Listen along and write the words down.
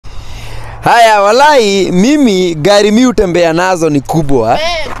Haya walai mimi gari mi hutembea nazo ni kubwa.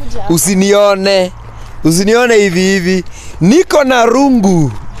 Usinione. Usinione hivi hivi. Niko na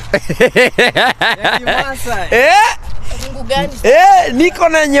rungu. Rungu gani? Niko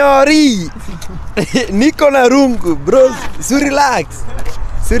na nyori. Niko na rungu bro. Relax.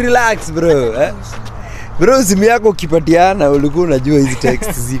 Relax bro. Bro simu yako ukipatiana ulikuwa unajua hizi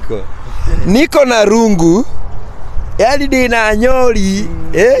text ziko. Niko na rungu. Yaani dina nyori.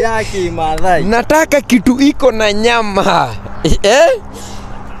 Yaki madhai. Nataka kitu iko na nyama.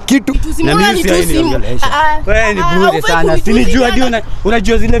 Kitu na mimi wewe ni bure sana. Sinijua hadi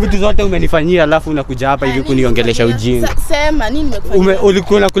unajua zile vitu zote umenifanyia alafu unakuja hapa hivi kuniongelesha ujinga. Sema nini nimekufanyia?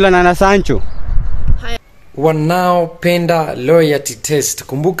 Ulikuwa unakula na Sancho. Wanaopenda loyalty test.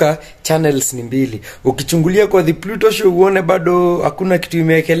 Kumbuka channels ni mbili. Ukichungulia kwa The Pluto Show uone bado hakuna kitu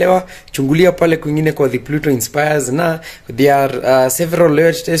imewekelewa, chungulia pale kwingine kwa The Pluto Inspires, na there are several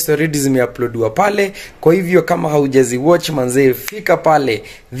loyalty tests already zimeuploadwa pale. Kwa hivyo kama haujazi watch manze, fika pale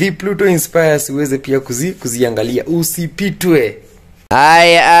The Pluto Inspires uweze pia kuziangalia, usipitwe.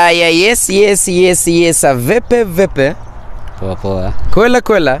 Aya yes vepe Poa.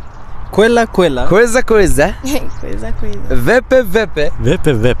 kwela kweza vepe.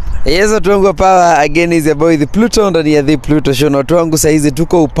 Yes, watu wangu hapa again is your boy The Pluto ndani ya The Pluto Show. Watu wangu saizi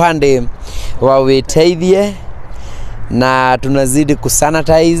tuko upande wa Wetaithie na tunazidi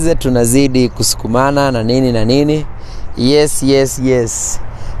kusanitize, tunazidi kusukumana na nini. Yes.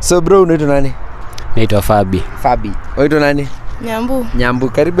 So bro, unaitwa nani? Naitwa Fabi. Unaitwa nani? Nyambu.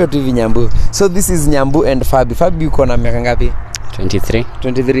 Karibu tu hivi Nyambu. So this is Nyambu and Fabi. Fabi uko na miaka ngapi?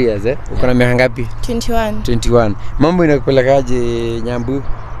 23 years Uko na miaka ngapi? 21. Mambo inakupelekaje Nyambu?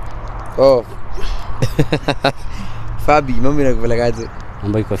 Fabi, mambo inakupelekaje?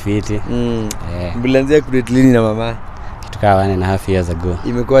 Mambo iko fiti. Mlianzia kudate lini na mama? Kitu kama 1.5 years ago.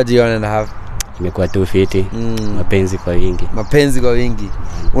 Imekuwaje 1.5? Imekuwa tu fiti. Mapenzi kwa wingi.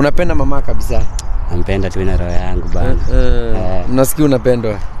 Unapenda mama kabisa? Nampenda tu na roho yangu bana. Unasikia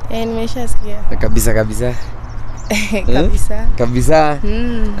unapendwa? Nimeshasikia. Kabisa. Kabisa.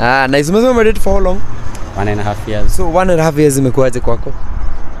 Na isumesema umedate for how long? 1.5 years. So 1.5 years imekuwaje kwako?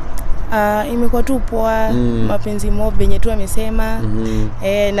 Imekuwa tu poa, mapenzi mob yenye tu amesema,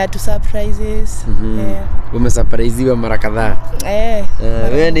 na tu surprises. Umesurpriseiwa mara kadhaa.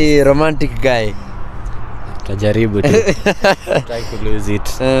 Wewe ni romantic guy. Tutajaribu tu. Try to lose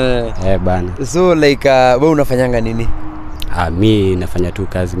it. Bana. So like wewe unafanyanga nini? Mi nafanya tu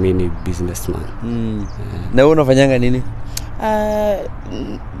kazi, mimi ni businessman. Na wewe unafanyanga nini?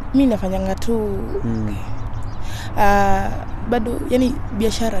 Mimi nafanyanga tu bado yani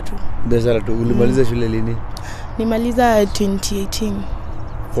biashara tu. Ulimaliza shule lini? Nimaliza 2018.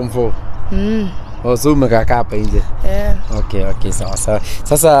 Form 4. So umekaa hapa nje. Okay, sawa.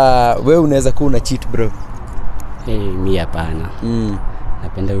 Sasa wewe unaweza kuwa una cheat bro? Mimi hapana.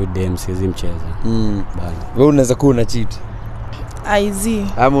 Napenda udem, siwezi mcheza. Bana. Wewe unaweza kuwa una cheat?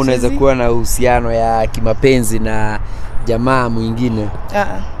 Ama unaweza kuwa na uhusiano ya kimapenzi na jamaa mwingine?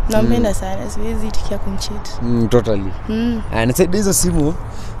 Nampenda sana, siwezi itikia kumcheat. Totally. Nisaidie hizo simu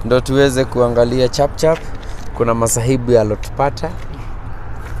ndo tuweze kuangalia chap. Kuna masahibu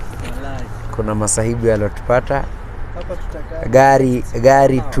yalotupata.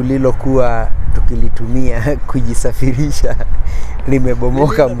 Gari tulilokuwa tukilitumia kujisafirisha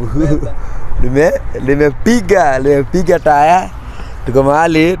limebomoka mguu. Limepiga taya. Tuko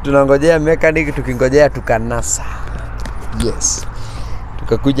mahali tunangojea mechanic, tukingojea tukanasa. Yes.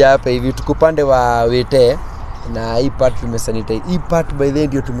 Tukakuja hapa hivi, tuko pande wa Wete na hii part tumesanitize. Hii part by the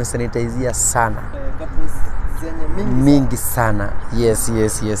ndio tumesanitizea sana. Mingi sana. Yes.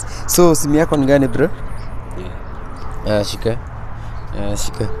 So simu yako ni gani bro? Shika.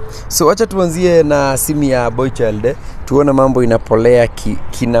 So acha tuanzie na simu ya Boy Child. Tuone mambo inapolea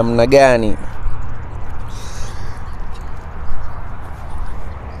kinamna gani.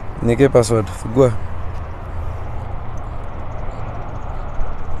 Nike password, fungua.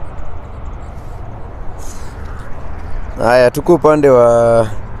 Haya, tuko upande wa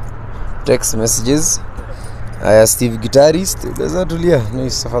text messages. Haya, Steve Guitarist, unaweza tulia, ni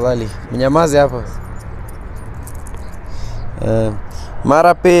tafadhali. Mnyamaze hapa.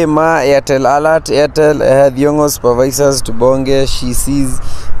 Marape ma Airtel alert, Airtel Thiongo supervisors tubonge, she sees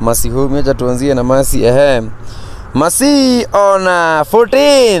Masihu. Acha tuanzie na Masi. Masi on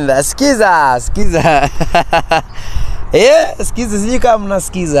 14th. Skiza. Skiza, siji kama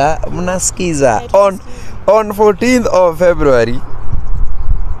mnasikiza. On 14th of February.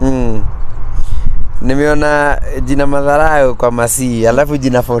 Nimeona jina madharau kwa Masi, alafu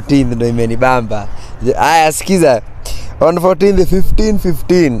jina 14th ndio imenibamba. Haya, sikiza. On 14th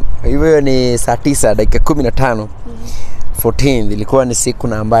 15 hivyo ni saa 9 dakika 15. 14th ilikuwa ni siku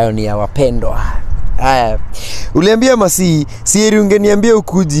na ambayo ni ya wapendwa. Haya. Uliambia Masi, sieri ungeniambia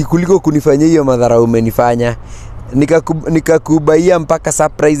ukuji kuliko kunifanyia hiyo madhara umenifanya. Nikakubaia mpaka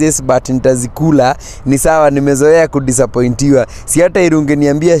surprises but nitazikula. Ni sawa, nimezoea kudisappointiwa. Si hata ili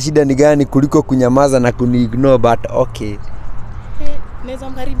ungeniambia shida ni gani kuliko kunyamaza na kuniignore, but okay. Naweza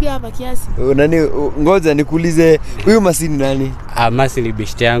mkaribia hapa kiasi. Nani ngoja nikuulize huyu Masi ni nani? Masi ni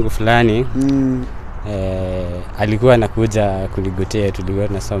beshte yangu fulani. Alikuwa anakuja kunigotea, tulikuwa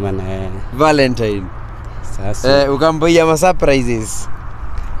tunasoma na Valentine. Sasa ukambaia ma surprises.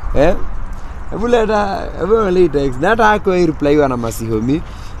 Ebule text. Nata hako reply wana Masi homi.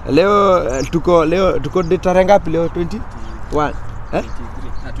 Leo tuko tarehe ngapi leo? 21.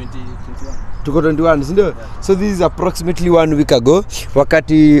 Tuko 21, si ndio? So this is approximately 1 week ago.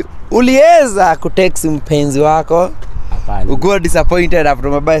 Wakati uliweza kutext mpenzi wako, hapana. Uko disappointed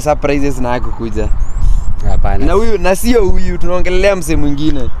after mabaya surprises na hakukuja. Hapana. Na huyu na sio huyu, tunaongelea mse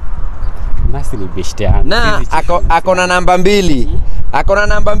mwingine. Masi ni beshte yangu. Na ako na namba 2. Ako na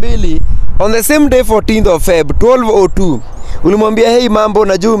namba 2. On the same day 14th of Feb 12:02 ulimwambia hey mambo,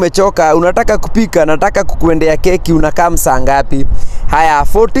 najua umechoka, unataka kupika, nataka kukuendea keki, unakaa saa ngapi? Haya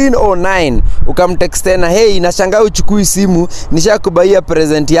 14:09 ukamtext tena hey nashangaa uchukui simu, nishakubaia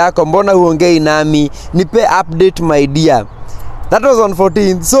present yako, mbona huongei nami, nipe update my dear. That was on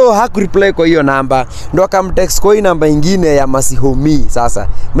 14th. So haku reply kwa hiyo namba. Ndo akamtext kwa hii namba nyingine ya Masi homi. Sasa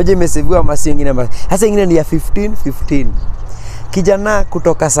mmoja imeseviwa Masi nyingine. Sasa nyingine ni ya 15. Kijana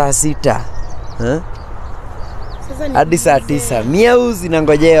kutoka saa 6. Hadi saa 9. Miau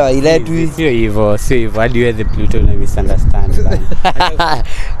zinangojewa iletwe. Sio hivyo. Hadi wewe the Pluto na misunderstand bana.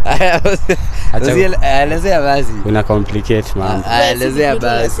 Elezea basi. Una complicate mambo. Elezea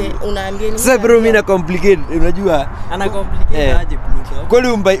basi. Unaambia nini? Sasa bro, mimi na complicate, unajua? Ana complicate aje Pluto?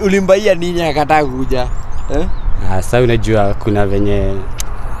 Kwani ulimbaia nini akataka kuja? Sasa unajua kuna venye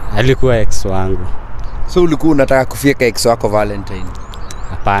alikuwa ex wangu. So ulikuwa unataka kufika ex wako Valentine?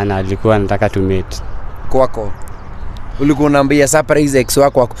 Hapana, alikuwa anataka to meet kwako. Ulikuwa unaambia surprise ex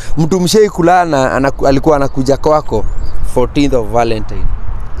wako. Mtu mshei kulana alikuwa anakuja kwako 14th of Valentine.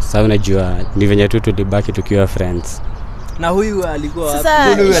 Sasa unajua ni venye tu tulibaki tukiwa friends. Na huyu alikuwa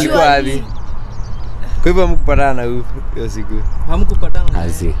wapi? Huyu alikuwa wapi? Kwa hivyo mkupatana hiyo siku. Hamkupatana.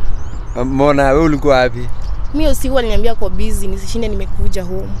 Azi. Mbona wewe ulikuwa wapi? Mimi usiku aliniambia kwa busy nisishinde nimekuja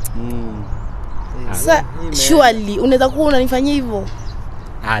home. Sasa surely unaweza kuwa unanifanyia hivyo?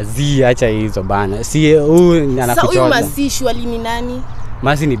 Azi, acha hizo bana. Si huyu anakuchora. Sasa huyu Masi surely ni nani?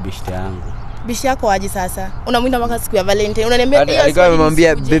 Masi ni beshte yangu. Beshte yako aje sasa? Unamwinda mpaka siku ya Valentine. Unaniambia hiyo alikuwa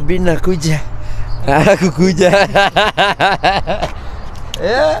amemwambia baby nakuja. Hakukuja.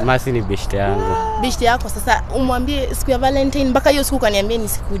 Masi ni beshte yangu. Beshte yako sasa umwambie siku ya Valentine mpaka hiyo siku kaniambia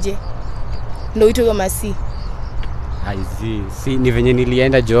nisikuje. Ndio ito hiyo Masi. Azi, si ni venye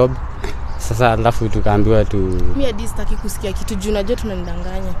nilienda job. Sasa alafu tukaambiwa tu mimi hadi sitaki kusikia kitu juu najua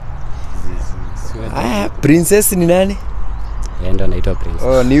tunanidanganya. Princess ni nani? Ndo anaitwa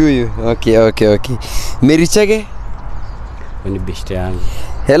Princess. Ni huyu. Okay. Mary Chege? Ni beshte yangu.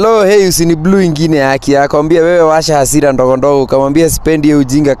 Hello, hey usini blue ingine yake. Akamwambia wewe washa hasira ndogo. Ukamwambia sipendi hiyo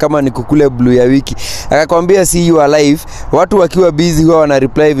ujinga kama nikukule blue ya wiki. Akakwambia see you alive. Watu wakiwa busy huwa wana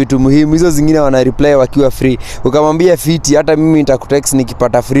reply vitu muhimu. Hizo zingine wana reply wakiwa free. Ukamwambia fiti, hata mimi nitakutext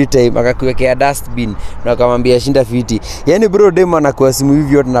nikipata free time. Akakuwekea dustbin. Na akamwambia shinda fiti. Yaani bro demo anakuwa simu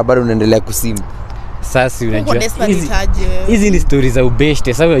hivi yote na bado unaendelea kusimu. Sasa unajua hizi ni stories za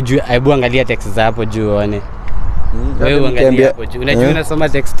ubeshte. Sasa unajua aibu angalia text za hapo juu uone. Wewe angalia hapo juu. Unajua unasoma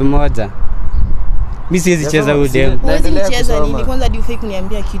text moja. Mimi siwezi cheza huyo demo. Huwezi cheza nini? Kwanza ndio fake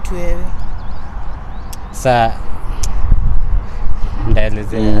kuniambia kitu wewe. Sasa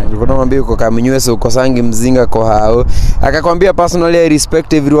ndaelezea. Nilikuwa namwambia uko Kaminyweso uko Sangi mzinga kwa hao. Akakwambia personally I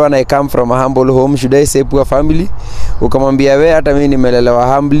respect everyone, I come from a humble home, should I say poor family? Ukamwambia wewe hata mimi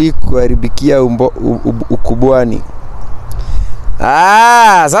nimelelewa humbly kuharibikia ukubwani.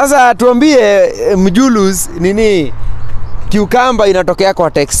 Sasa tuambie Mjulus nini kiukamba inatokea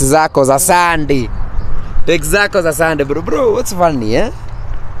kwa text zako za Sunday. Text zako za Sunday bro, what's funny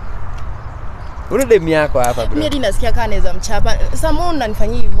Una demu yako hapa bro. Mimi hadi nasikia kana anaweza mchapa. Sasa mbona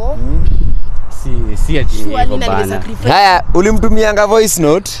unanifanyia hivyo? Si ati hivyo bana. Haya, ulimtumianga voice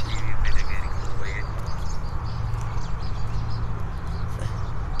note?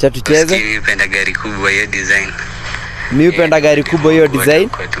 Chatucheze. Mimi napenda gari kubwa hiyo design. Mimi napenda gari kubwa hiyo design.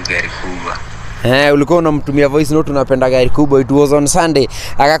 Kwa tu gari kubwa. Ulikuwa unamtumia voice note unapenda gari kubwa. It was on Sunday.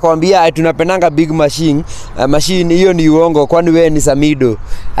 Akakwambia tunapendanga big machine. Machine hiyo ni uongo kwani wewe ni Samido.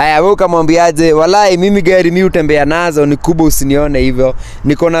 Haya wewe ukamwambiaje? Walai mimi gari mimi hutembea nazo ni kubwa usinione hivyo.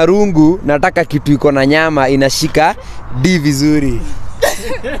 Niko na rungu, nataka kitu iko na nyama inashika D vizuri.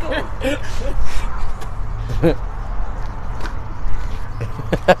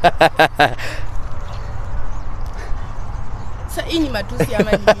 Sasa hii ni matusi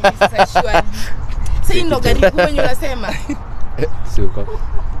ama nini sasa shwari? Sasa hii ndo gari kubwa unasema? Suko.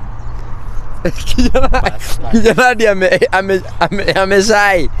 Kijana hadi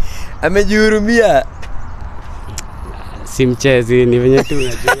ameshai. Amejihurumia. Si mchezi ni venye tu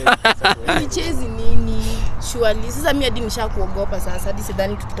unajua. Mchezi nini? Shwari. Sasa mimi hadi nishakuogopa sasa. Hadi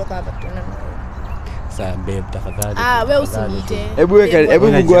sidhani tukitoka hapa tutaona. Sasa babe tafadhali. Wewe usiniite.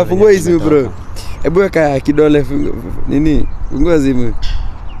 Hebu fungua hizi bro. Hebu weka kidole nini? Fungua simu.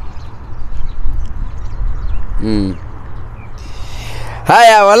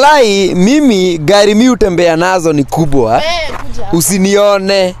 Haya walai mimi gari mimi hutembea nazo ni kubwa.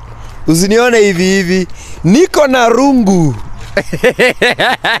 Usinione. Usinione hivi. Niko na rungu.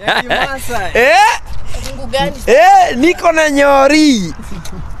 Rungu gani? Niko na nyori.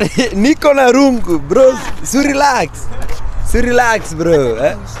 Niko na rungu bro. Relax bro.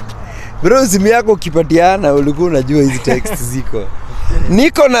 Bro simu yako ukipatiana ulikuwa unajua hizi text ziko.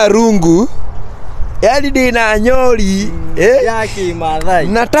 Niko na rungu. Yaani dina nyori. Ya kimaasai.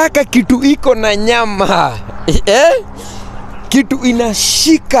 Nataka kitu iko na nyama. Kitu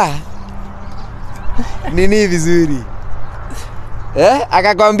inashika. Nini vizuri.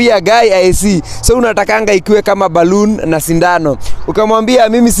 Akakwambia guy IC. So unatakanga ikiwe kama balloon na sindano. Ukamwambia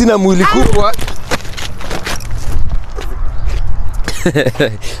mimi sina mwili kubwa.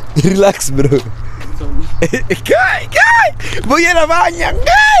 Relax bro. Kai. Boya na banya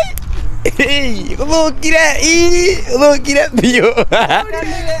kai. Kire bio.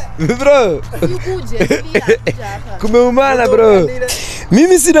 Bro. Kumeumana bro.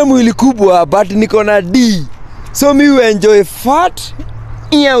 Mimi sina mwili kubwa but niko na D. So mi enjoy fat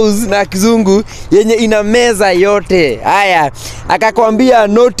ears na kizungu yenye ina meza yote. Haya, akakwambia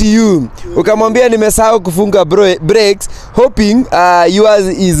not you. Ukamwambia nimesahau kufunga brakes hoping yours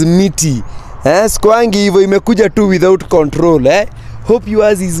is meaty. Skwangi hivyo imekuja tu without control. Hope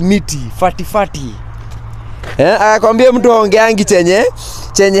yours is meaty, fatty. Akakwambia mtu aongeangi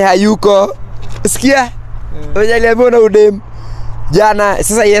chenye hayuko. Sikia? Unajaliambia na udem. Jana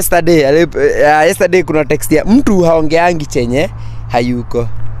sasa yesterday kuna text ya mtu haongeangi chenye hayuko.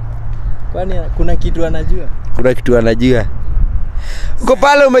 Kwani kuna kitu anajua? Kuna kitu anajua. Uko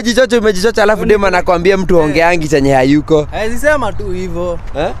pale umejichocha alafu dema anakuambia mtu haongeangi chenye hayuko. Haisema tu hivyo.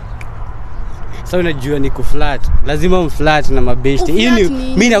 Sasa unajua niko flat. Lazima mflat na mabeshte. Hii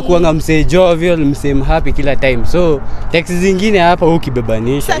mimi nakuanga msee jovial, msee happy kila time. So text zingine hapa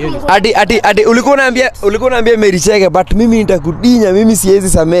ukibebanisha. Adi ulikuwa unaambia mericheke but mimi nitakudinya, mimi siwezi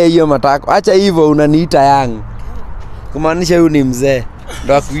samea hiyo matako. Acha hivyo unaniita yangu. Kumaanisha huyu ni mzee.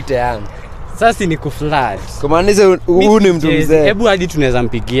 Ndio akuita yangu. Sasa niko flat. Kumaanisha huyu ni mtu mzee. Hebu hadi tunaweza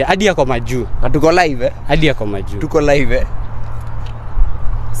mpigia. Hadi yako majuu. Na tuko live Hadi yako majuu. Tuko live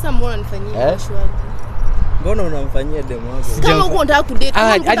Sasa mbona nifanyia shwari? Mbona unamfanyia demo wako? Kama uko unataka kudate,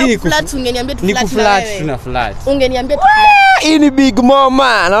 hadi niko flat ungeniambia tu flat. Niko flat, tuna flat. Ungeniambia tu flat. Hii ni big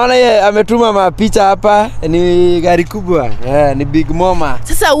mama. Naona yeye ametuma mapicha hapa. Ni gari kubwa. Ni big mama.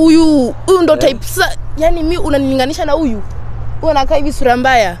 Sasa huyu ndo type sasa, yani mimi unanilinganisha na huyu. Wewe unakaa hivi sura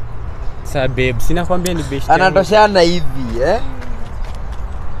mbaya. Sasa babe, sina kwambia ni best. Anatoshana hivi,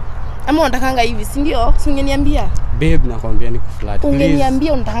 Ama unatakanga hivi, si ndio? Si ungeniambia? Babe, nakwambia niko flat.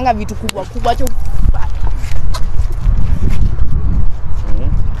 Ungeniambia unatakanga vitu kubwa. Acha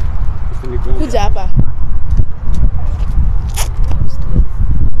kuja hapa.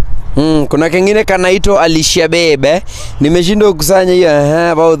 Kuna kingine kanaitwa Alicia Babe. Nimeshindwa kukusanya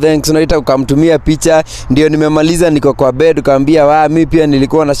hiyo. About thanks unaita ukamtumia picha. Ndio nimemaliza niko kwa bed ukaambia mimi pia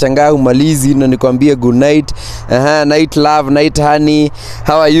nilikuwa nashangaa umalizi na nikwambia good night. Night love, night honey.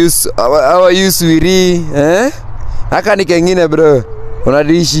 How are you sweetie? Haka ni kingine bro.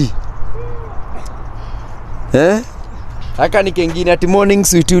 Unadishi. Haka ni kingine ati morning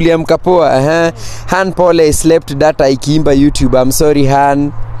sweet uliamka poa. Han pole slept data ikiimba YouTube. I'm sorry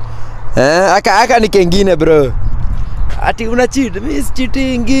Han. Aka ni kingine bro. ati una cheat, mimi si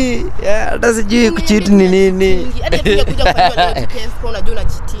cheatingi. Hata sijui kucheat ni nini. Hadi pia kuja kwa leo test kwa unajua una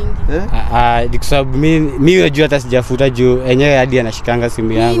cheatingi. Kwa sababu mimi najua hata sijafuta juu enyewe hadi anashikanga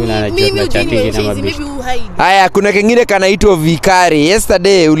simu yangu na anajua na chatting na mabishi. Haya, kuna kingine kanaitwa vikari.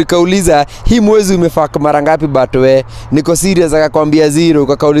 Yesterday ulikauliza hii mwezi umefaka mara ngapi but we niko serious, akakwambia 0,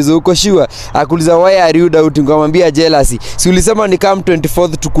 ukakauliza uko sure, akuuliza why are you doubting, ukamwambia jealousy. Si ulisema ni come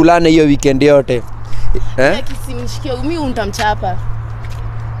 24th tukulane hiyo weekend yote. Kisimshikia mimi untamchapa.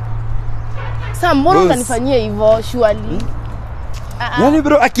 Sasa mbona unanifanyia hivyo surely? Yaani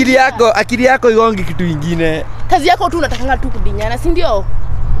bro, akili yako igongi kitu kingine. Kazi yako tu unatakanga tu kudinyana, si ndio?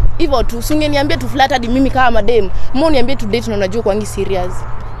 Hivyo tu, usingeniambia tu flat hadi mimi kama madem. Mbona niambie tu date na unajua kwangi serious?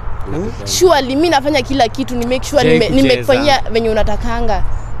 Surely mimi nafanya kila kitu ni make sure nimekufanyia venye unatakanga.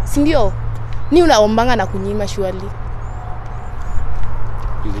 Si ndio? Ni unaombanga na kunyima surely.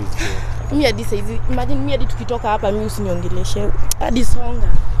 Mimi hadi saizi, imagine mimi hadi tukitoka hapa mimi usiniongeleshe. Hadi songa.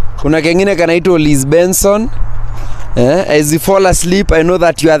 Kuna kingine kanaitwa Liz Benson. As you fall asleep, I know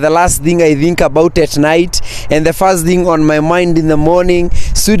that you are the last thing I think about at night and the first thing on my mind in the morning.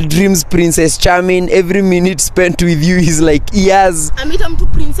 Sweet dreams, Princess Charming. Every minute spent with you is like years. Amita mtu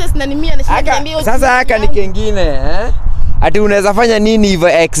princess na ni mimi anashiniambia. Sasa haka ni kingine, Ati unaweza fanya nini if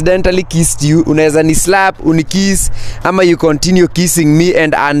I accidentally kissed you? Unaweza ni slap, unikiss, ama you continue kissing me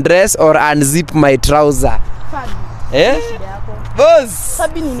and undress or unzip my trouser. Boss.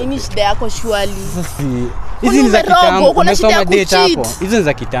 Sabi ni nini shida yako surely? Hizi ni za kitambo. Umesoma date hapo. Hizo ni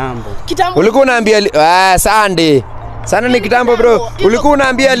za kitambo. Ulikuwa unaambia Sunday. Sana ni kitambo bro. Ulikuwa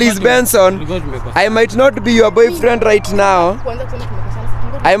unaambia Liz Benson, I might not be your boyfriend right now.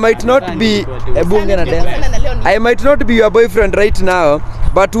 I might not be I might not be your boyfriend right now,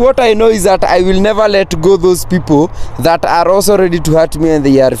 but what I know is that I will never let go those people that are also ready to hurt me and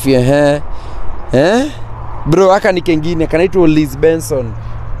they are fear. Bro, haka ni kengine kanaitwa Liz Benson.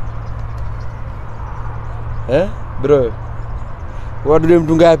 Bro. Wadude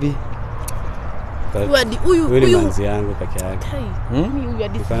mtu ngapi? Huyu manzi yangu peke yake.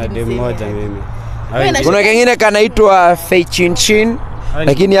 Kuna dem moja mimi. Kuna kingine kanaitwa Feichinchin,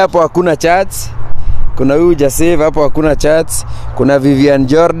 lakini hapo hakuna chats. Kuna huyu Jasave hapo hakuna chats. Kuna Vivian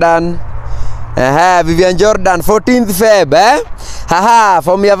Jordan. Vivian Jordan 14th Feb,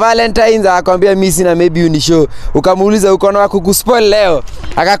 from your Valentine's akakwambia mimi sina, maybe unishow. Ukamuuliza uko na kukuspoil leo,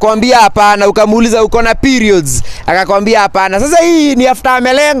 akakwambia hapana. Ukamuuliza uko na periods, akakwambia hapana. Sasa hii ni after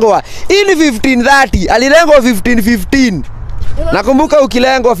amelengwa. Hii ni 1530, alilengwa 1515. Nakumbuka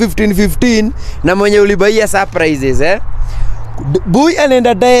ukilengwa 1515 na mwenye ulibaia surprises, Boy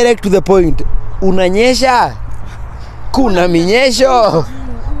anaenda direct to the point. Unanyesha? Kuna minyesho?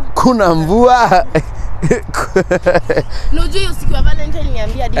 Kuna mvua? Unajua hiyo siku ya Valentine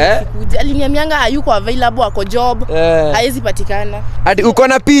niambia hadi sikuja. Aliniambianga hayuko available, ako job, haiwezi patikana. Hadi uko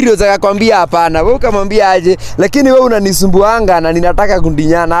na periods akakwambia hapana. Wewe ukamwambia aje, lakini wewe unanisumbuanga na ninataka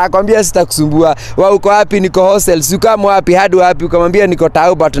kundinyana. Akakwambia sitakusumbua. Wewe uko wapi? Niko hostel. Si kama wapi hadi wapi? Ukamwambia niko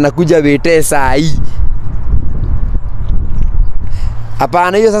Tauba tunakuja wete saa hii.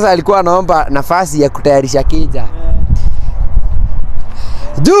 Hapana, hiyo sasa alikuwa anaomba nafasi ya kutayarisha kija.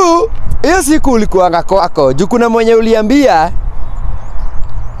 Juu hiyo siku ulikuanga kwako. Juu kuna mwenye uliambia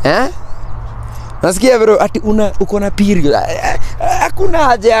nasikia bro ati uko na period. Hakuna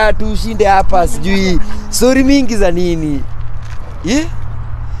haja tushinde hapa sijui story mingi za nini.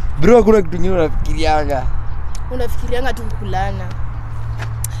 Bro hakuna kitu kingine unafikirianga. Unafikirianga tu kulana.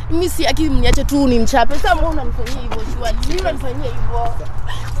 Mimi si akimniache tu ni mchape. Sasa mbona unanifanyia hivyo shwali? Mimi unanifanyia hivyo.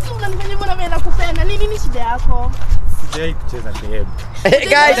 Unanifanyia hivyo na mimi nakupenda. Nini shida yako? Sijai kucheza game.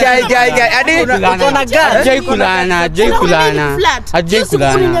 Guy. Hadi uko na gari. Sijai kulana. Hajai kulana.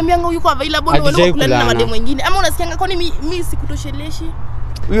 Unaniambianga yuko available na wewe kulana na madem wengine. Ama unasikianga kwani mimi sikutosheleshi?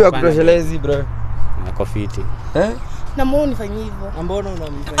 Huyu akutoshelezi bro. Nako fiti. Na mbona unifanyia hivyo? Mbona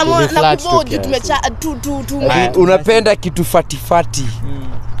unamfanyia? Ama nakuboji tumecha tu. Unapenda kitu fatifati.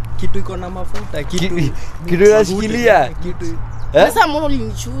 Kitu iko na mafuta, kitu unashikilia. Sasa mbona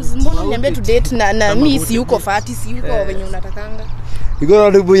ulinichoose? Mbona uniambia to date na mimi si yuko fati, si yuko wenye unatakanga? Iko na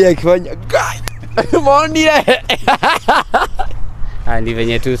ndugu yake akifanya. Mbona ndi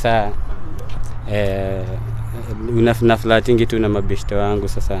venye tu saa unaflatingi tu na mabeshte wangu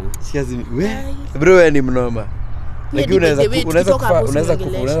sasa. Siazi bro wewe ni mnoma. Lakini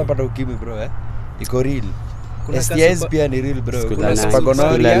unaweza pata ukimwi bro iko real. STIs pia ni real bro. Kuna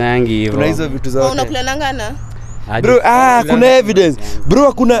spagonoria. Kuna hizo vitu zote. Unakulanangana? Bro kuna evidence.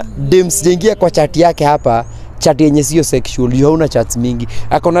 Bro kuna dems jengia kwa chat yake hapa. Chat yenye sio sexual. You hauna chats mingi.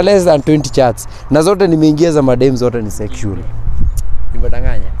 Akona less than 20 chats. Na zote nimeingia za madem zote ni sexual.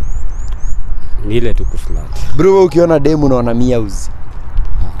 Nimedanganya. Ni ile tu kuflat. Bro, ukiona demu unaona miauzi.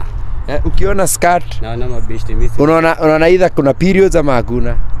 Ukiona skirt naona mabeshte mimi. Unaona either kuna periods ama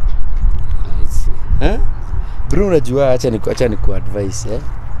hakuna. Bro, unajua acha ni ku advice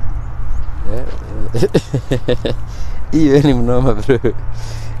hiyo ni mnoma bro.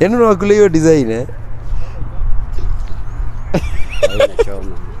 Yaani unakula hiyo design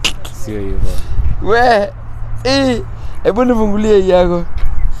Unachoma. Sio hivyo. Hebu nifungulie yako.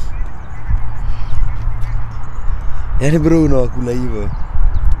 Yaani bro unakula hivyo.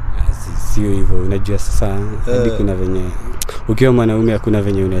 Sio hivyo. Unajua sasa hadi kuna venye ukiwa mwanaume hakuna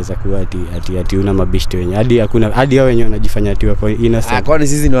venye unaweza kuwa ati una mabishti wenye hadi hao wenyewe wanajifanya ati wako innocent. Kwani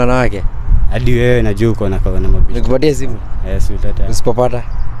sisi ni wanawake? Hadi wewe najua uko na mabishti. Nikupatie simu? Yes, utata. Usipopata.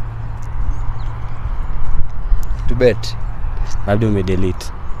 To bet. Labda umedelete.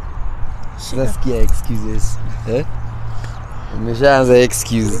 Nasikia excuses. Umeshaanza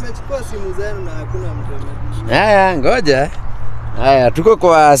excuse. Nimechukua simu zenu na hakuna mtu. Haya, ngoja. Haya, tuko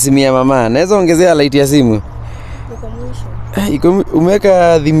kwa simu ya mama. Naweza ongezea light ya simu?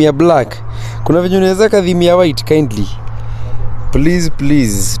 Umeweka theme ya black. Kuna venye unaweza ka theme ya white kindly.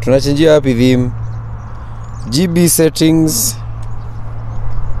 Please. Tunachangia wapi theme? GB settings.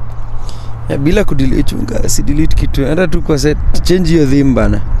 Bila kudelete chunga, si delete kitu. Hata tu kwa set change your theme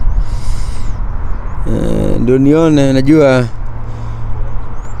bana. Ndio nione najua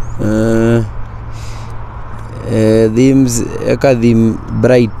themes eka theme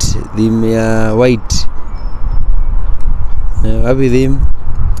bright, theme ya white. Wapi theme?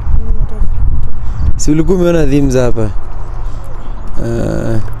 Si ulikuwa umeona themes hapa?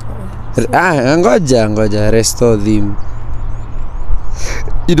 Ngoja restore theme.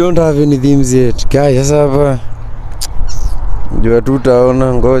 You don't have any themes yet. Guys, sasa hapa ndio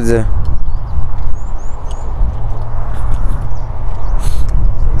tutaona, ngoja.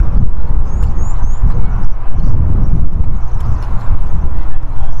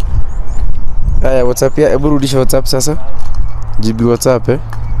 Haya, WhatsApp ya hebu rudisha WhatsApp sasa. GB WhatsApp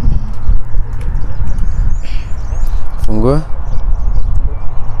Fungua.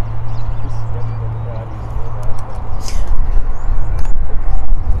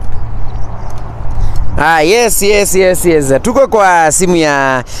 Yes. Tuko kwa simu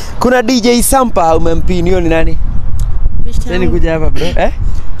ya kuna DJ Sampa umempini, hiyo ni nani? Tani kuja hapa bro.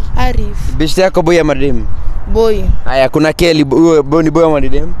 Arif. Bishti yako boy ya madem? Boy. Haya, kuna Kelly, ni boy wa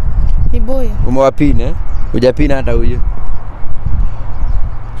madem? Ni boy. Umewapina? Hujapina hata huyo.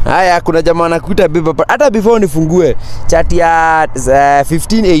 Haya, kuna jamaa anakuita beba hata before nifungue chat ya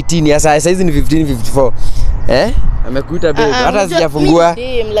 15:18 ya saa hizi ni 15:54. Amekuita babe hata sijafungua.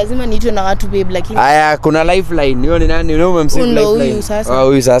 Lazima niitwe na watu babe lakini. Haya, kuna lifeline. Hiyo ni nani? Wewe umemsave lifeline.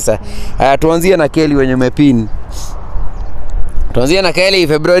 Huyu sasa. Haya, tuanzie na Kelly wenye umepin. Tuanzie na Kelly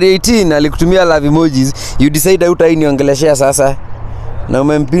February 18 alikutumia love emojis. You decide hutainiongeleshea sasa. Na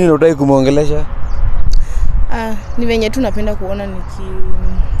umempini na utaki kumuongelesha? Ni venye tu napenda kuona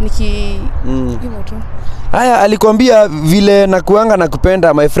niki hivyo tu. Haya, alikwambia vile nakuanga na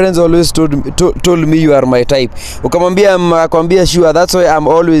kupenda, my friends always told me you are my type. Ukamwambia akwambia sure, that's why I'm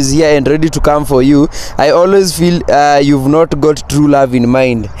always here and ready to come for you. I always feel you've not got true love in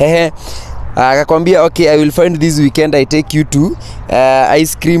mind. Akakwambia okay, I will find this weekend, I take you to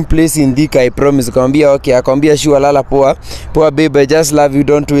ice cream place in Thika, I promise. Akamwambia okay, akamwambia sure, lala poa babe, I just love you,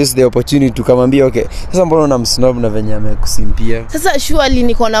 don't waste the opportunity. Akamwambia okay. Sasa mbona unamsnob na venye amekusimpia? Sasa surely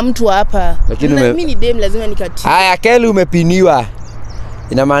niko na mtu hapa. Lakini mimi ni dem, lazima nikatii. Haya, Kelly umepiniwa.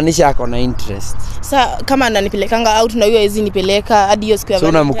 Inamaanisha ako na interest. Sasa kama ananipelekanga out na hiyo hizi nipeleka hadi hiyo siku ya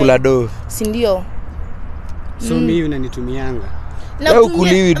Valentine. So unamkula do. Si ndio? So mimi unanitumianga. Wewe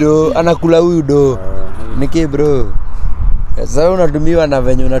ukuliwi do, anakula huyu do. Niki bro. Sasa unatumiwa na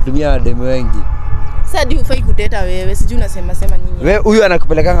venye unatumia wademu wengi. Sasa hadi ufai kuteta wewe, sijui unasema nini. Wewe huyu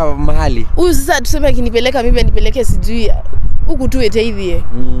anakupelekanga mahali. Huyu sasa tuseme akinipeleka mimi nipeleke sijui huku tu ete hivi.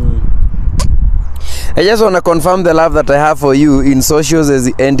 I just want to confirm the love that I have for you in socials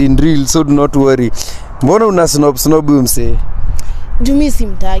and in real, so do not worry. Mbona una snob mse? Jumi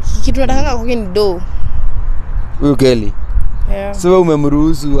simtaki. Kitu nataka kwake ni do. Huyu Kelly. Yeah. So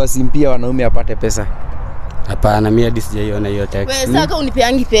umemruhusu asimpia wanaume apate pesa? Hapana, mimi hadi sijaiona hiyo text. Wewe sasa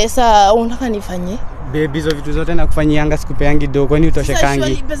unipeangi pesa, unataka nifanye? Baby, hizo vitu zote nakufanyianga sikupeangi do, kwani utoshekangi?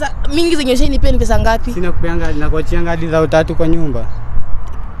 Sasa pesa mingi zenye nipe ni pesa ngapi? Sina kupeanga na kuachianga hadi za 3 kwa nyumba.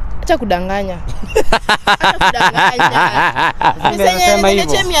 Acha kudanganya. Pesa yenyewe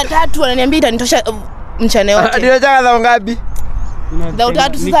 300 wananiambia itanitosha mchana wote. Ndio changa za ngapi? Dhao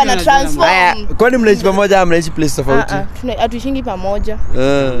tatu sasa na transform. Haya, kwani mnaishi pamoja au mnaishi place tofauti? Hatuishingi pamoja.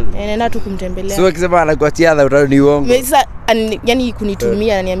 Nenda tu kumtembelea. Sio akisema anakuachia dhao tatu ni uongo. Sasa yani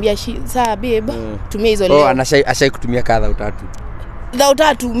kunitumia ananiambia saa babe tumia hizo leo. Ashai kutumia kadha utatu. Dhao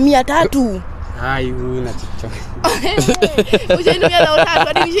tatu 300. Hai unachocha. Usiniambia dhao tatu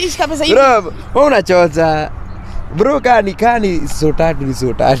hadi nishika pesa hivi. Bro, wewe unachocha. Bro kani so tatu ni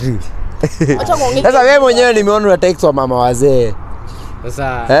so tatu. Sasa wewe mwenyewe nimeona una text wa mama wazee.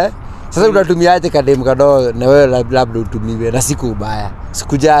 Sasa sasa unatumiaje kadem kadogo na wewe labda utumiwe na siku ubaya.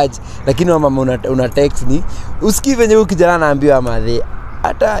 Sikujaji lakini mama una text ni usikii venye huyu kijana anaambiwa madhe.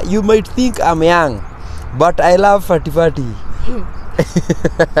 Hata you might think I'm young but I love fatty.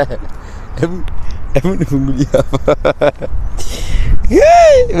 Hebu nifungulie hapa.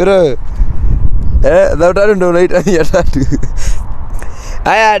 Bro. Dhao tatu ndio unaita 300.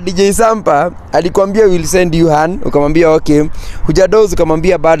 Haya DJ Sampa alikwambia will send you hand, ukamwambia okay. Hujadozi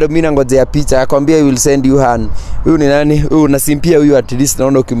ukamwambia bado mimi nangojea picha, akwambia will send you hand. Huyu ni nani? Huyu unasimpia huyu at least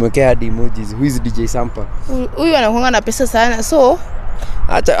naona ukimwekea hadi emojis. Who is DJ Sampa? Huyu anakuanga na pesa sana. So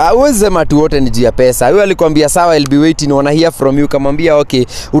acha uweze sema tu wote ni juu ya pesa. Huyu alikwambia sawa I'll be waiting wanna hear from you, kamwambia okay.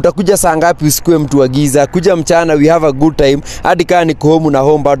 Utakuja saa ngapi usikue mtu wa giza? Kuja mchana we have a good time. Hadi kaa niko home na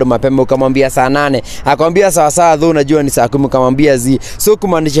home bado mapema, ukamwambia saa 8. Akwambia sawa sawa though unajua ni saa 10, ukamwambia zi. So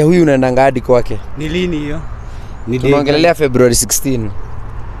kumaanisha huyu unaenda hadi kwake. Ni lini hiyo? Tunaongelea February 16.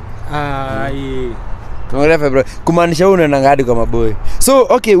 Tunaongelea February. Kumaanisha huyu unaenda hadi kwa maboy. So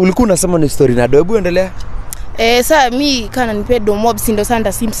okay, ulikuwa unasema ni story na dobu, endelea. Sasa mimi kana nipedo mob sindo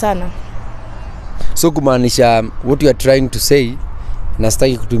sanda sim sana. So kumaanisha what you are trying to say,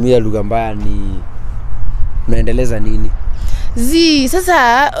 nastaki kutumia lugha mbaya, ni unaendeleza nini?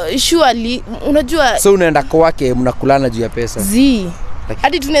 Sasa surely unajua so unaenda kwake mnakulana juu ya pesa.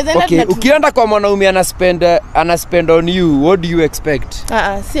 Hadi tunaweza enda. Okay, ukienda kwa mwanaume anaspend on you, what do you expect?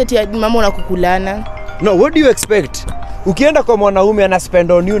 Si ati mama unakukulana. No, what do you expect? Ukienda kwa mwanaume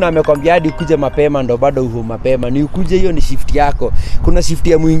anaspend on you na amekwambia hadi kuja mapema ndo bado uho mapema, ni ukuje hiyo ni shift yako. Kuna shift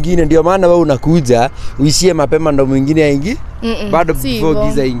ya mwingine ndio maana wewe unakuja uishie mapema ndo mwingine aingie. Bado before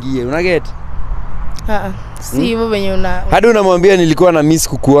giza ingie. Una get? Si hivyo venye una. Hadi unamwambia nilikuwa na miss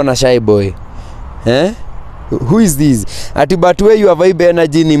kukuona shy boy. Who is this? Ati but where your vibe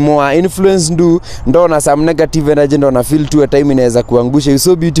energy ni more influence ndo na some negative energy ndo na feel to a time inaweza kuangusha. You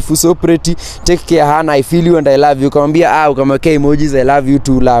so beautiful, so pretty, take care Hana, I feel you and I love you. Ukamwambia ukamwekea emojis I love you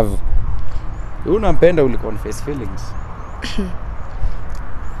too love. Unampenda uli confess feelings.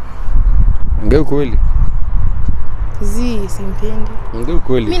 Ngeu kweli. Simpendi. Ngeu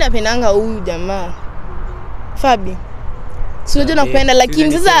kweli. Mimi napendanga huyu jamaa. Fabi. Sio nakupenda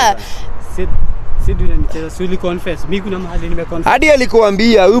lakini sasa Sidu unanicheza suli confess. Mimi kuna mahali nimeconfess. Hadi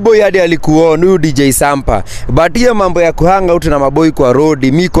alikuambia huyu boy hadi alikuona huyu DJ Sampa. But hiyo mambo ya kuhanga out na maboy kwa road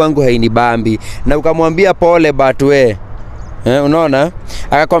mimi kwangu hainibambi. Na ukamwambia pole but we. Unaona?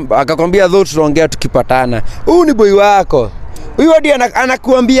 Akakwambia though tunaongea tukipatana. Huyu ni boy wako. Huyu hadi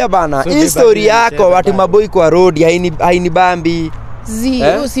anakuambia bana, hii story yako watu maboy kwa road hainibambi.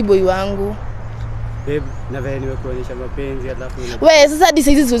 Huyu si boy wangu. Babe, na vile nimekuonyesha mapenzi alafu wewe sasa hadi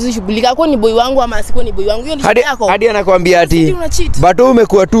saizi siwezi shughulika kwa ni boy wangu ama siko ni boy wangu. Hiyo ndio yako. Hadi anakuambia ati but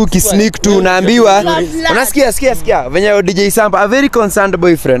umekuwa tu kisneak tu unaambiwa. Unasikia venye DJ Sampa a very concerned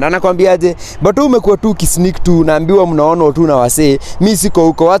boyfriend anakuambiaje but umekuwa tu kisneak tu unaambiwa mnaona tu na wasee mimi siko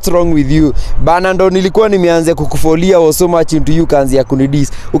huko, what's wrong with you bana? Ndo nilikuwa nimeanza kukufolia was so much into you kaanza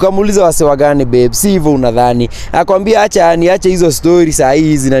kunidis. Ukamuuliza wasee wa gani babe? Si hivyo unadhani? Akwambia acha hizo stories saa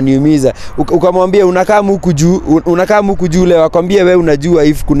hizi zinaniumiza. Ukamwambia unakaa huku juu leo, akwambia wewe unajua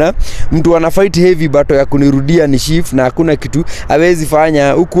if kuna mtu ana fight heavy battle ya kunirudia ni shift na hakuna kitu hawezi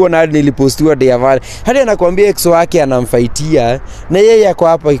fanya. Ukuona hadi nilipostiwa day avale hadi anakuambia ex wake anamfightia na yeye yako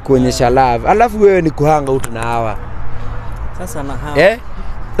hapa kuonyesha love, alafu wewe ni kuhanga utu na hawa sasa na hawa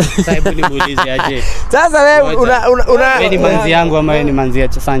sasa hebu nimuulize aje. Sasa wewe wewe ni manzi yangu ama wewe ni manzi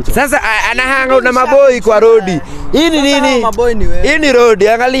ya Sancho? Sasa anahanga na maboy kwa road. Hii ni nini? Hii ni road,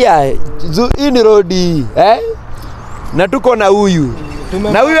 angalia. Hii ni road na tuko na huyu.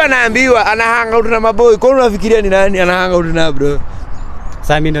 Na huyu anaambiwa anahanga na maboy. Kwa nini unafikiria ni nani anahanga na bro?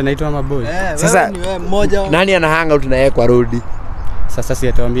 Sasa mimi ndo naitwa maboy. Sasa ni wewe mmoja. Nani anahanga na yeye kwa road? Sasa si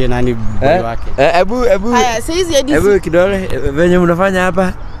atuambie nani boy wake. Hebu haya saizi hadi hebu kidole venye mnafanya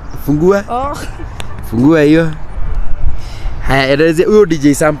hapa. Fungua. Fungua hiyo. Haya eleze huyo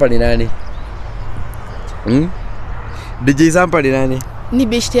DJ Sampa ni nani? DJ Sampa ni nani? Ni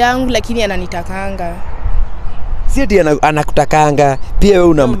beshte yangu lakini ananitakanga. Si ati anakutakanga, pia wewe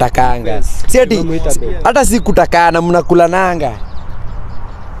unamtakanga. Si ati hata si kutakana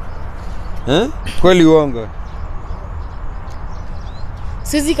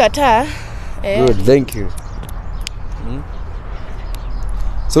Siwezi kataa. Good, thank you.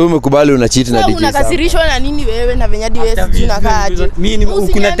 So umekubali una cheat na DJ. Unakasirishwa na nini wewe na venyadi wewe sijui nakaaje? Mimi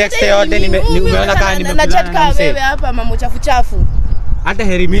kuna text yote nimeona kama nimekula na wewe hapa mambo chafu. Hata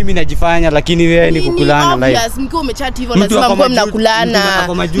heri mimi najifanya lakini wewe ni kukulana live. Yes, mko umechat hivyo lazima mko mnakulana.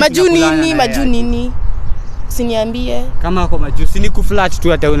 Maju nini? Usiniambie. Kama kwa maju si ni kuflat tu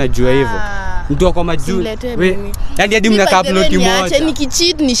hata unajua hivyo. Mtu wako maju. Wewe hadi mnakaa plot moja. Acha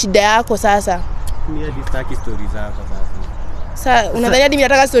nikicheat ni shida yako sasa. Mimi hadi sitaki stories zako sasa. Sasa unadhani hadi mimi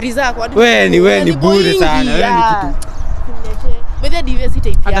nataka stories zako? Wewe ni bure sana. Wewe ni kitu. Wewe diversity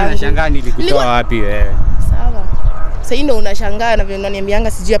ipi? Hata nashangaa nilikutoa wapi wewe. Sawa. Sasa hii ndio unashangaa na vile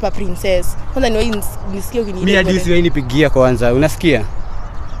unaniambianga sijui hapa princess. Kwanza ni wewe nisikie ukiniambia. Mimi hadi usiwe nipigia kwanza. Unasikia?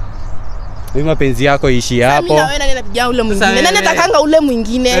 Wewe mapenzi yako ishi hapo. Mimi na wewe nani anapigia ule mwingine? Nani atakanga ule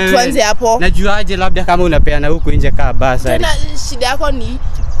mwingine? Tuanze hapo. Najuaje labda kama unapeana huko nje kaa basa. Tena shida yako ni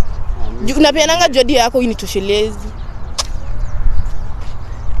unapeananga jodi yako initoshelezi.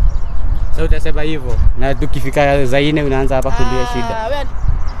 Sasa utasema hivyo. Na tukifika zaine unaanza hapa kulia shida. Wewe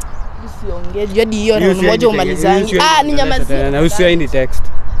usiongee jodi hiyo na mmoja umalizangi. Ni nyamazi. Na usiwe ni text.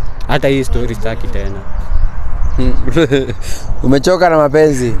 Hata hii story sitaki tena. Umechoka na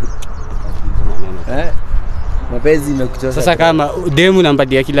mapenzi? Mapenzi imekuchosha. Sasa kama demu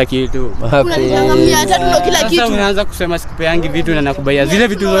nampatia kila kitu. Unaniangamia hata tuno kila kitu. Sasa unaanza kusema sikupeangi vitu na nakubaia zile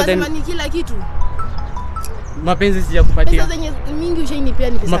vitu zote. Ni kila kitu. Mapenzi sijakupatia. Pesa zenye mingi ushainipea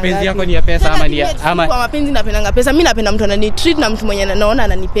ni pesa. Mapenzi yako ni ya pesa ama ni ya ama kwa mapenzi napendanga pesa. Mimi napenda mtu anani treat na mtu mwenye naona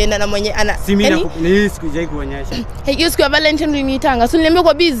ananipenda na mwenye ana. Si mimi ni sikujai kuonyesha. Hiyo siku ya Valentine ulinitanga. Si niambia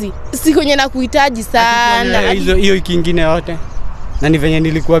kwa busy. Siku yenye nakuhitaji sana. Hiyo kingine yote. Na ni venye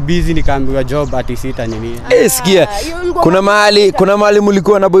nilikuwa busy nikaambiwa job ati sita nini. Sikia. Kuna mahali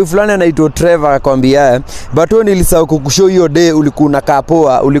mlikuwa na boy fulani anaitwa Trevor akwambia, but wewe nilisahau kukushow hiyo day ulikuwa unakaa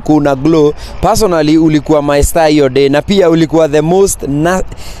poa, ulikuwa una glow. Personally ulikuwa my star hiyo day na pia ulikuwa the most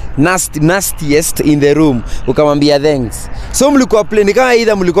nastiest in the room. Ukamwambia thanks. So mlikuwa playing kama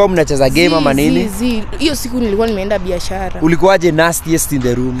either mlikuwa mnacheza game ama nini? Hiyo siku nilikuwa nimeenda biashara. Ulikuwaje nastiest in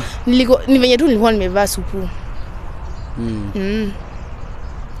the room? Ni venye tu nilikuwa nimevaa supu.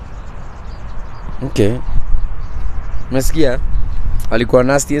 Okay. Umesikia? Alikuwa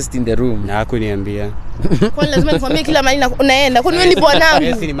nastiest in the room. Na hakuniambia. Kwa lazima nikwambie kila mahali unaenda. Kwa nini wewe ni bwanangu?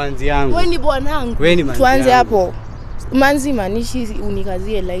 Yes, ni manzi yangu. Wewe ni bwanangu. Tuanze hapo. Manzi manishi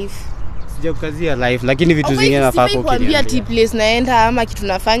unikazie life. Sijakukazia life lakini vitu zingine nafaa kukuambia ati place naenda ama kitu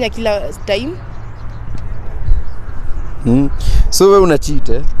nafanya kila time. So wewe una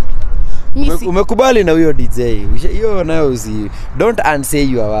cheat umekubali na huyo DJ. Hiyo nayo don't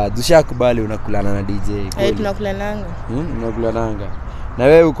unsay your words. Ushakubali unakulana na DJ. Tunakulananga. Unakulananga. Na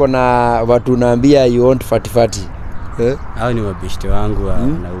wewe uko na watu unaambia you want fati. Hao ni mabishti wangu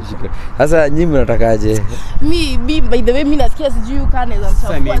na ushike. Sasa nyinyi mnatakaje? By the way mimi nasikia sijui ukane za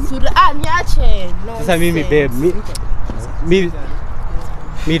msafua sura. Niache. Sasa mimi babe,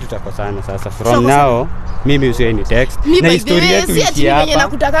 mimi tutakosana sasa from now. Mimi usiwe ni text na historia yetu hii hapa. Mimi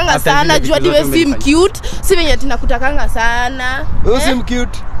nakutakanga sana juu hadi wewe si cute. Si venye tunakutakanga sana. Wewe si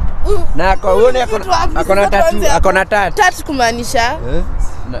cute. Na kwa uone akona tatu kumaanisha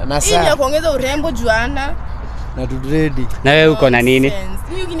na saa. Hii ni kuongeza urembo juana. Na tudredi. Na wewe uko na nini?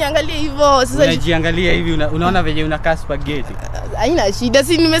 Mimi ukiniangalia hivyo sasa unajiangalia hivi unaona venye unakaa spaghetti. Haina shida.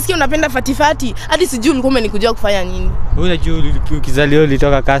 Si nimesikia unapenda fatifati. Hadi sijui ulikuwa umenikuja kufanya nini. Unajua ukizalio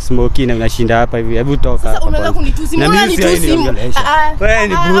ulitoka ka smoky na unashinda hapa hivi. Hebu toka hapa. Sasa unaanza kunitusi. Mbona nitusi? Wewe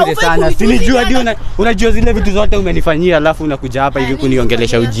ni bure sana. Sinijua hadi unajua zile vitu zote umenifanyia alafu unakuja hapa hivi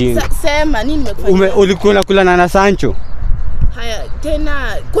kuniongelesha ujinga. Sema nini nimekufanyia? Ulikuwa unakula na Sancho. Haya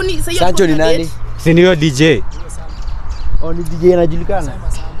tena kuni sasa Sancho ni nani? Si ni DJ. Ni DJ anajulikana?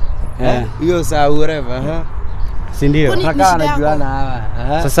 Hiyo saa whatever, si ndio? Haka anajuana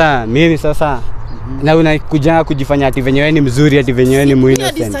hawa. Sasa mimi na unakuja kujifanya ati venye wewe ni mzuri ati venye wewe ni muhimu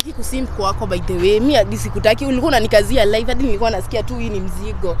sana. Mimi sitaki kusimp kwako by the way. Mimi hadi sikutaki ulikuwa unanikazia live hadi nilikuwa nasikia tu hii ni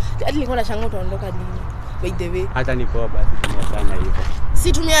mzigo. Hadi nilikuwa nashangaa utaondoka lini by the way. Hata ni poa basi tumeachana hivyo.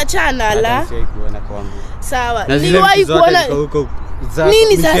 Si tumeachana la. Sisi kuona kwangu. Sawa. Niliwahi kuona huko.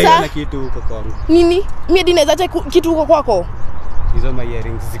 Nini sasa? Kitu huko kwangu. Nini? Mimi hadi naweza acha kitu huko kwako. Hizo my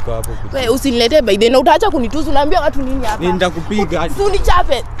earrings ziko hapo. Wewe usiniletee by the way na utaacha kunitusi unaambia watu nini hapa? Nitakupiga hadi.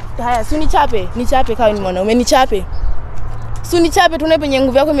 Unichape. Haya, si nichape kama ni mwanaume nichape. Si nichape tunaye penye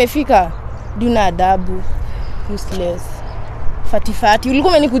nguvu yako imefika. Duna adabu. Useless. Fatifati.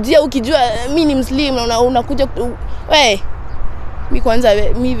 Ulikuwa umenikujia ukijua mimi ni Muslim na unakuja wewe. Mimi kwanza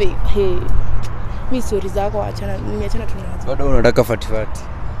mimi story zako achana nimeachana tunaanza. Bado unataka fatifati.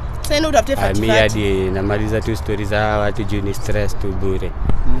 Sasa utafute fati. Mimi hadi namaliza tu stories za watu juu ni stress tu bure.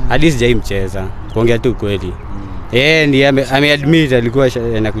 Hadi sijaimcheza. Kuongea tu kweli. Ndiye ameadmit alikuwa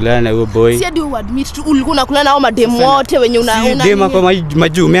anakulana na huyo boy. Si hadi uadmit tu ulikuwa unakulana na hao mademu wote wenye una dema kwa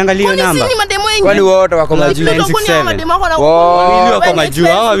majuu umeangalia hiyo namba. Si ni mademu wengi. Kwani wote wako majuu 967. Wawili wako majuu.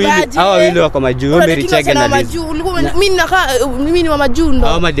 Hao wako majuu. Mimi cheke na majuu. Mimi ni wa majuu ndo.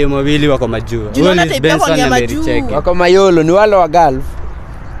 Hao mademu wawili wako majuu. Unaona type yako ni majuu. Wako mayolo ni wale wa Gulf.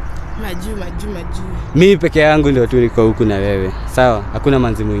 Majuu. Mimi peke yangu ndio tu niko huku na wewe. Sawa? Hakuna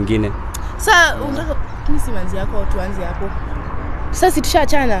manzi mwingine. Sasa unataka mimi si manzi yako tuanze hapo. Sasa si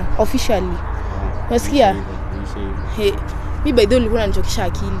tushachana officially. Unasikia? Mimi by the way nilikuwa nanichokisha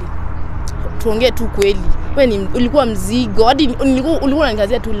akili. Tuongee tu kweli. Wewe ulikuwa mzigo. Hadi ulikuwa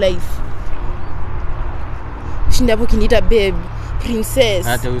unanikazia tu life. Shinda hapo kiniita babe, princess.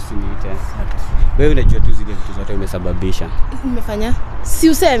 Hata usiniite. Wewe unajua tu zile vitu zote umesababisha. Nimefanya? Si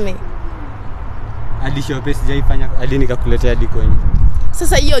useme. Hadi shope sijaifanya hadi nikakuletea hadi kwenye.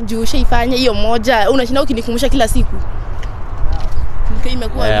 Sasa hiyo juu ushaifanya hiyo moja, unashinda ukinikumbusha kila siku.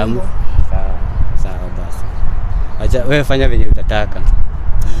 Imekuwa hivyo. Sawa basi. Acha wewe fanya venye utataka.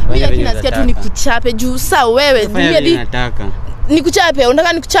 Mimi nasikia tu nikuchape juu saa wewe mimi hadi nataka. Nikuchape,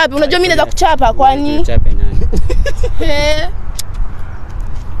 unataka nikuchape? Unajua mimi naweza kuchapa kwani? Nikuchape nani?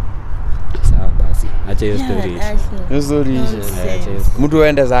 Sawa basi. Acha hiyo story. Hiyo story. Mtu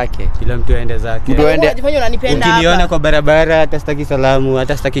aende zake. Kila mtu aende zake. Mtu aende. Unajifanya unanipenda hapa. Ukiniona kwa barabara hata sitaki salamu,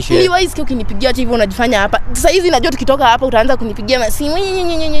 hata sitaki share. Niliwaisikia ukinipigia hata hivyo unajifanya hapa. Sasa hizi najua tukitoka hapa utaanza kunipigia masimu.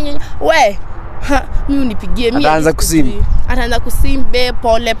 We. Mimi unipigie mimi. Ataanza kusimbe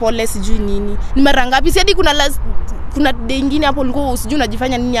pole sijui nini. Ni mara ngapi? Si hadi kuna day nyingine hapo ulikuwa usijui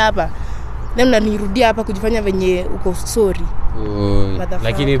unajifanya nini hapa. Then unanirudia hapa kujifanya venye uko sorry.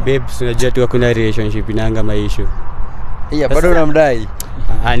 Lakini babe unajua tu hakuna relationship inaanga maisha. Bado unamdai.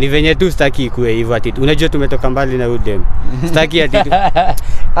 Ni venye tu sitaki ikue hivyo ati. Unajua tumetoka mbali na udem. Sitaki ati.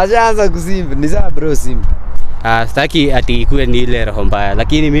 Ajaanza kusimba. Ni sawa bro simba. Sitaki ati ikue ni ile roho mbaya.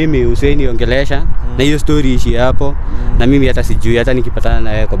 Lakini mimi usiniongelesha na hiyo story ishi hapo. Na mimi hata sijui hata nikipatana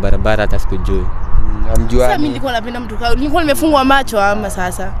na wewe kwa barabara hata sikujui. Amjuani. Sasa mimi nilikuwa napenda mtu kao. Nilikuwa nimefungwa macho ama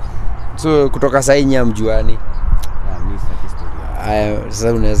sasa. So kutoka sasa hivi amjuani. Mimi sitaki story.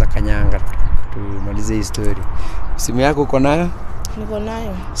 Sasa unaweza kanyanga tumalize hii story. Simu yako uko nayo? Niko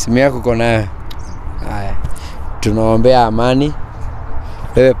nayo. Simu yako uko nayo? Haya. Tunaombea amani.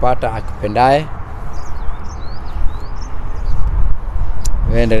 Wewe pata akupendaye.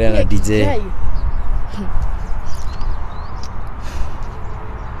 Wewe endelea na DJ.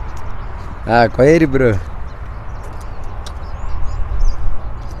 Kwa heri bro.